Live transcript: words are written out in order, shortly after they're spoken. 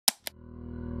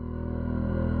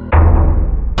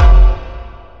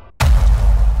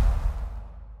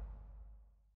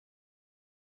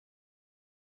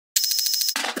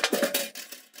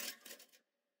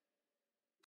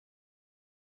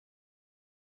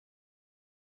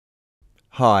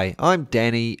Hi, I'm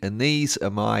Danny and these are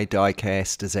my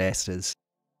Diecast Disasters.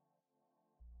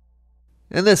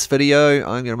 In this video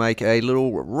I'm going to make a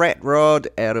little Ratrod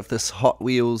out of this Hot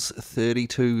Wheels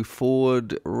 32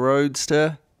 Ford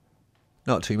Roadster.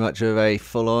 Not too much of a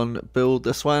full-on build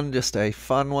this one, just a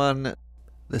fun one.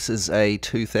 This is a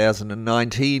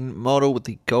 2019 model with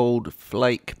the gold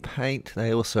flake paint.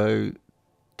 They also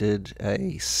did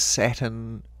a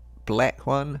satin black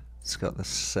one. It's got the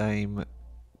same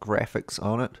graphics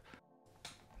on it.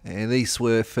 And these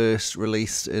were first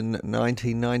released in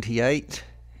 1998,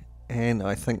 and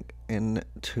I think in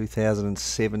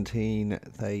 2017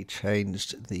 they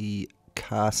changed the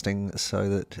casting so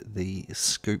that the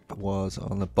scoop was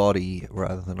on the body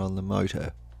rather than on the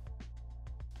motor.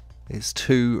 There's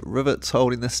two rivets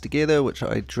holding this together which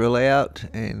I drill out,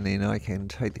 and then I can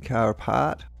take the car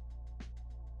apart.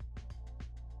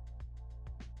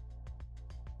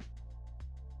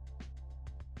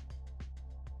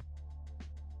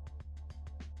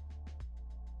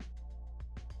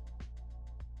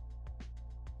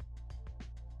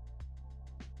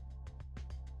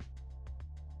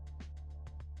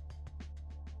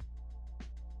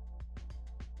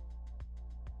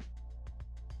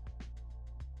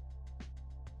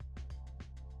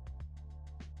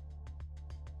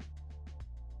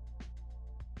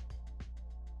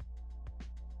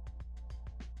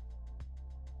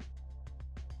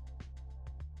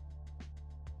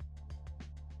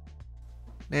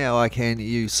 Now I can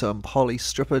use some poly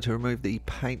stripper to remove the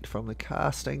paint from the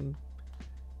casting.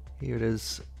 Here it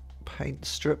is, paint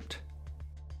stripped.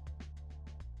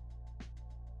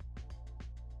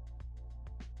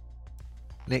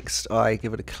 Next I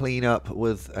give it a clean up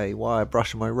with a wire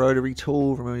brush and my rotary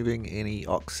tool, removing any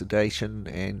oxidation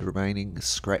and remaining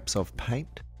scraps of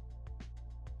paint.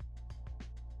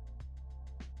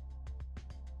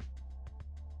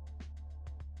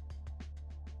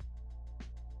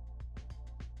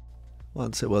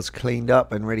 Once it was cleaned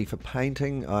up and ready for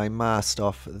painting, I masked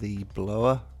off the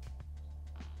blower.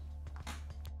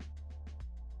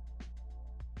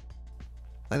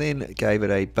 I then gave it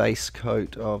a base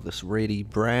coat of this reddy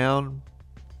brown.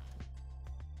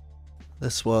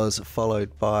 This was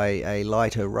followed by a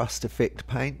lighter rust effect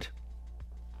paint.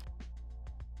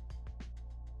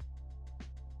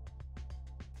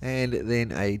 And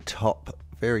then a top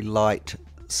very light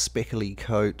speckly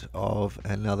coat of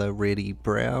another reddy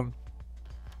brown.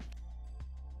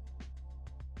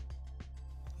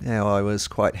 Now I was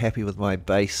quite happy with my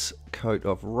base coat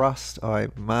of rust. I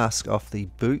mask off the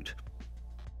boot.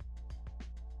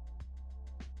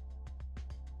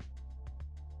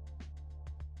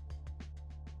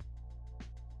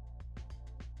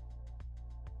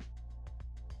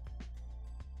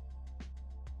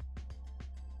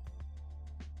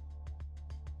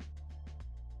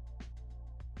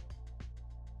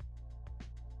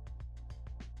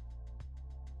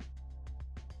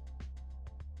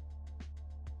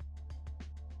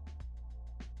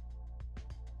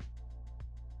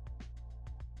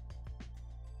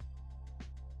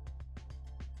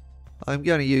 I'm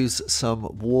going to use some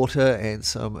water and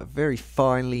some very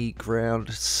finely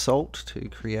ground salt to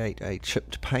create a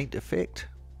chipped paint effect.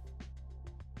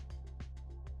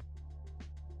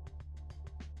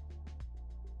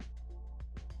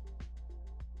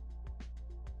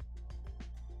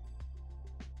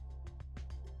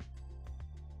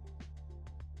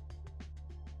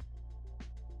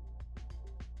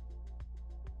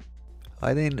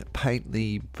 I then paint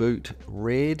the boot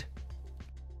red.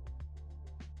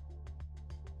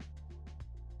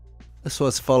 This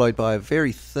was followed by a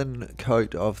very thin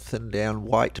coat of thinned down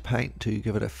white paint to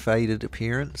give it a faded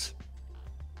appearance.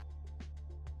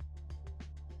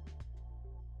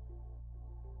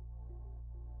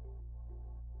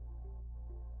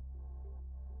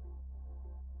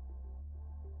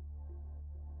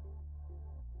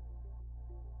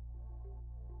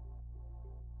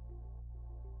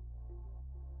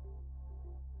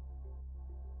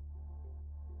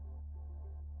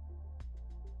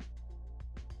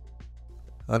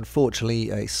 Unfortunately,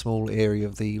 a small area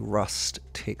of the rust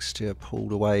texture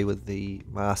pulled away with the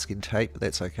masking tape, but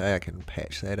that's okay, I can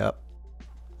patch that up.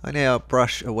 I now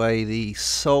brush away the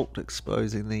salt,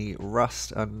 exposing the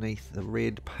rust underneath the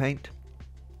red paint.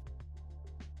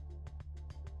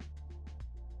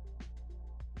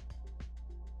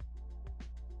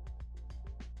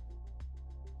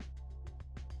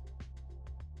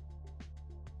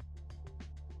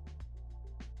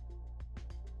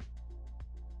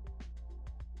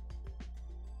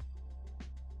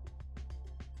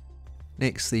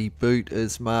 Next, the boot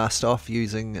is masked off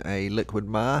using a liquid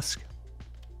mask.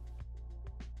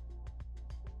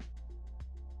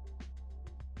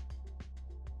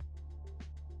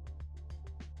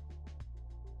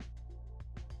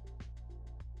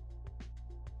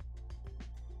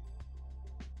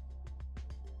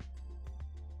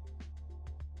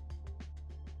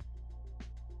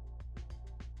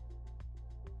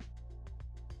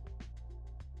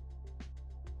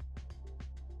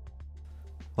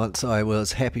 Once I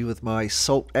was happy with my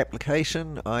salt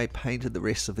application, I painted the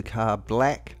rest of the car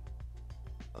black.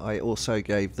 I also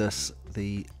gave this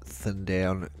the thin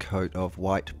down coat of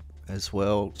white as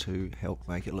well to help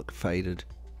make it look faded.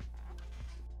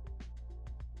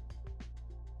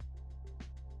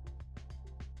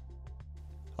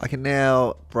 I can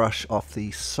now brush off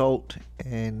the salt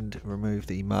and remove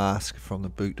the mask from the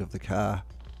boot of the car.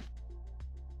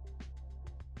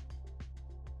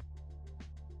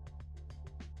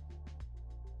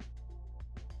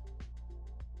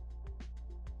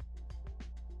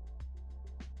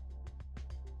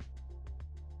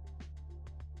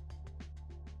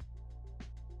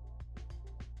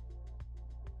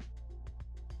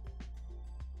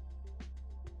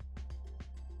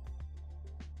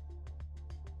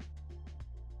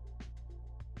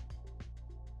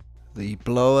 The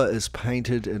blower is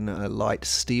painted in a light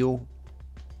steel.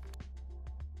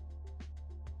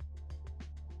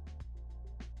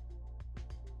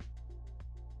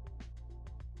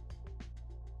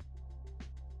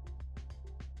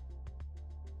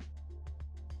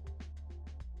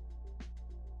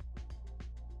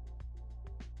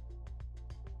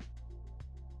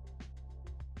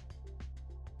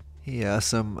 Here are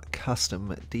some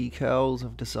custom decals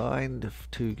I've designed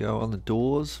to go on the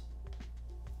doors.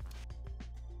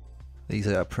 These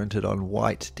are printed on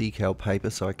white decal paper,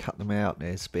 so I cut them out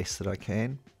as best that I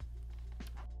can.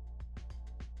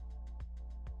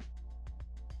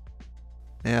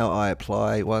 Now I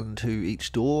apply one to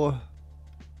each door.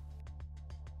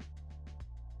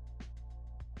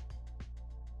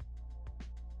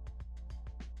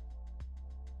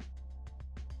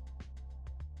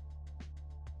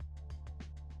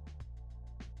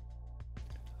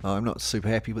 I'm not super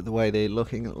happy with the way they're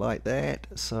looking like that,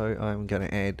 so I'm going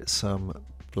to add some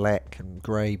black and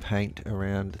grey paint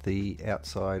around the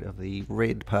outside of the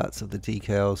red parts of the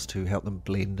decals to help them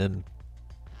blend in.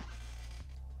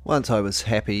 Once I was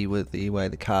happy with the way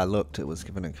the car looked, it was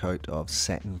given a coat of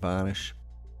satin varnish.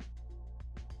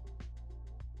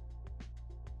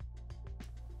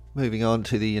 Moving on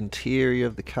to the interior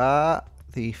of the car,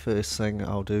 the first thing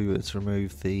I'll do is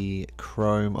remove the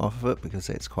chrome off of it because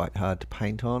that's quite hard to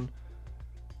paint on.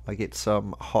 I get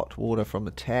some hot water from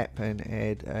the tap and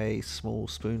add a small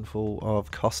spoonful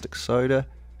of caustic soda.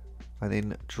 I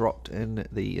then dropped in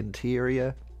the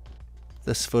interior.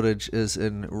 This footage is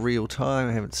in real time,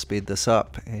 I haven't sped this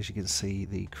up. As you can see,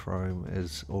 the chrome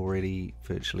is already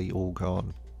virtually all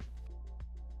gone.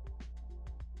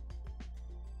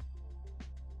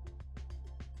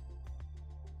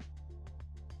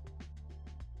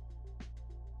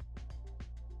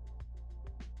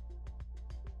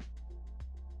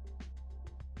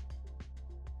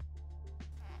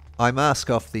 I mask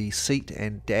off the seat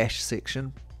and dash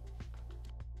section.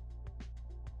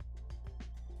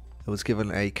 It was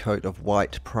given a coat of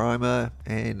white primer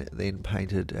and then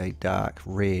painted a dark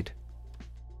red.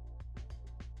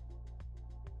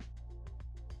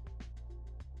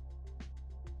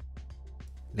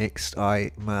 Next I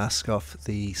mask off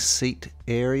the seat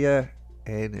area,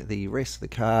 and the rest of the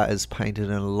car is painted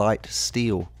in a light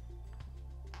steel.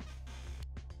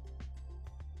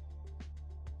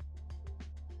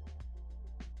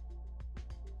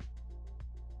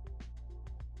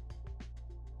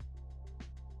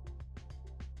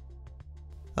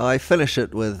 I finish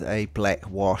it with a black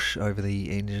wash over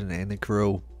the engine and the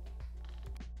grille.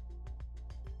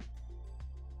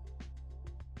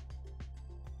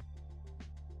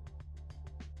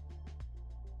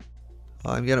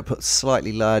 I'm going to put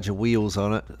slightly larger wheels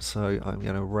on it, so I'm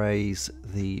going to raise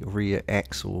the rear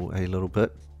axle a little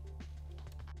bit.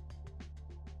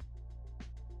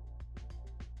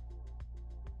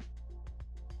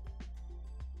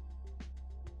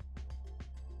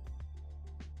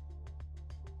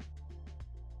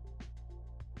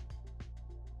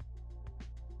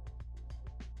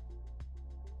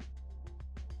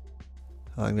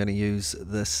 I'm going to use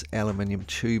this aluminium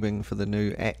tubing for the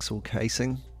new axle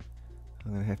casing.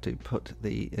 I'm going to have to put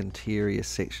the interior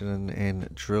section in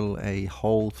and drill a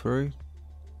hole through.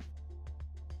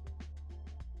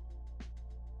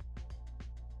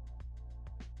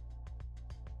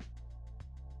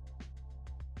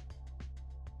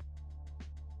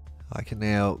 I can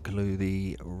now glue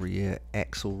the rear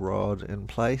axle rod in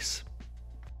place.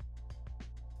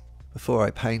 Before I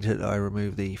paint it, I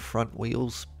remove the front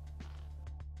wheels.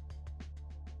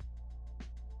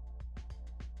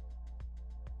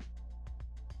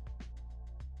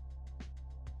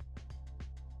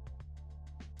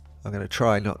 I'm going to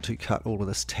try not to cut all of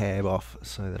this tab off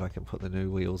so that I can put the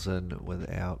new wheels in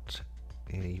without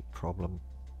any problem.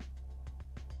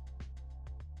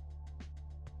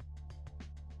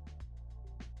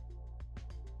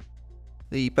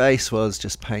 The base was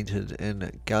just painted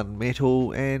in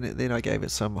gunmetal, and then I gave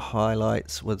it some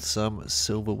highlights with some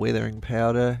silver weathering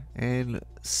powder and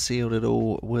sealed it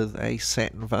all with a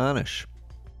satin varnish.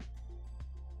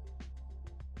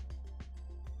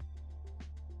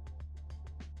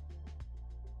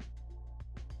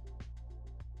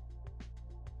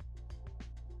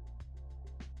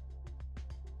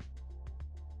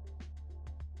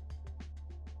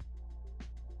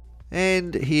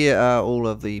 And here are all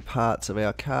of the parts of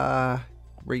our car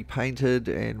repainted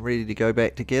and ready to go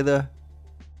back together.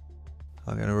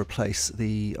 I'm going to replace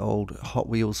the old Hot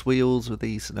Wheels wheels with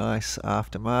these nice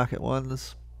aftermarket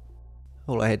ones.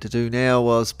 All I had to do now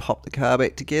was pop the car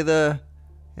back together,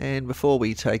 and before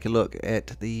we take a look at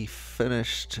the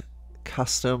finished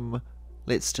custom,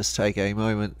 let's just take a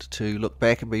moment to look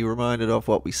back and be reminded of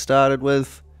what we started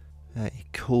with. A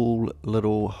cool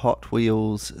little Hot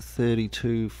Wheels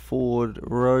 32 Ford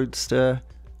Roadster.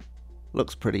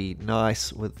 Looks pretty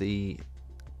nice with the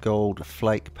gold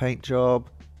flake paint job.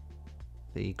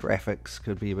 The graphics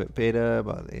could be a bit better,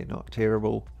 but they're not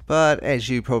terrible. But as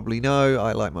you probably know,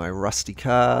 I like my rusty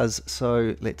cars,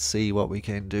 so let's see what we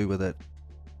can do with it.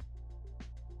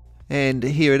 And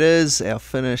here it is, our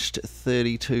finished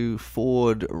 32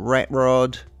 Ford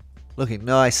Ratrod. Looking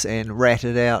nice and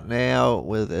ratted out now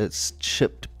with its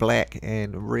chipped black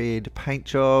and red paint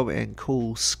job and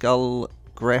cool skull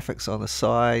graphics on the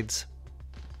sides.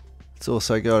 It's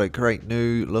also got a great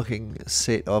new looking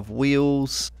set of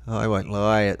wheels. I won't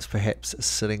lie, it's perhaps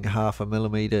sitting half a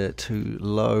millimeter too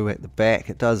low at the back.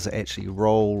 It does actually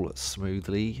roll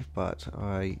smoothly, but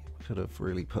I could have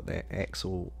really put that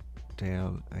axle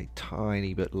down a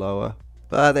tiny bit lower.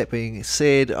 But that being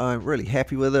said, I'm really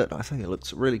happy with it. I think it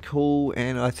looks really cool,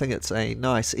 and I think it's a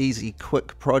nice, easy,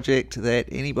 quick project that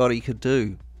anybody could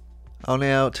do. I'll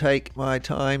now take my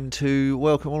time to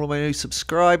welcome all of my new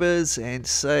subscribers and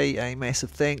say a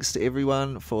massive thanks to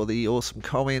everyone for the awesome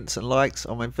comments and likes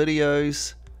on my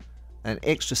videos. An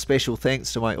extra special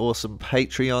thanks to my awesome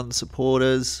Patreon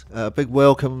supporters. A big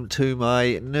welcome to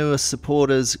my newest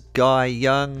supporters, Guy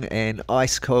Young and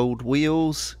Ice Cold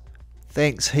Wheels.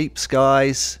 Thanks heaps,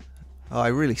 guys. I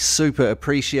really super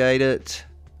appreciate it.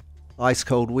 Ice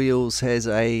Cold Wheels has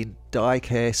a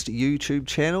Diecast YouTube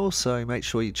channel, so make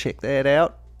sure you check that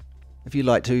out. If you'd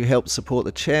like to help support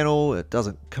the channel, it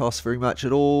doesn't cost very much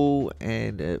at all,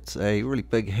 and it's a really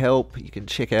big help. You can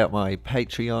check out my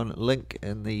Patreon link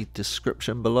in the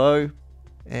description below.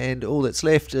 And all that's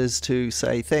left is to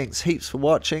say thanks heaps for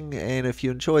watching, and if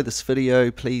you enjoy this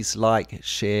video, please like,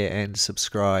 share and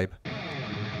subscribe.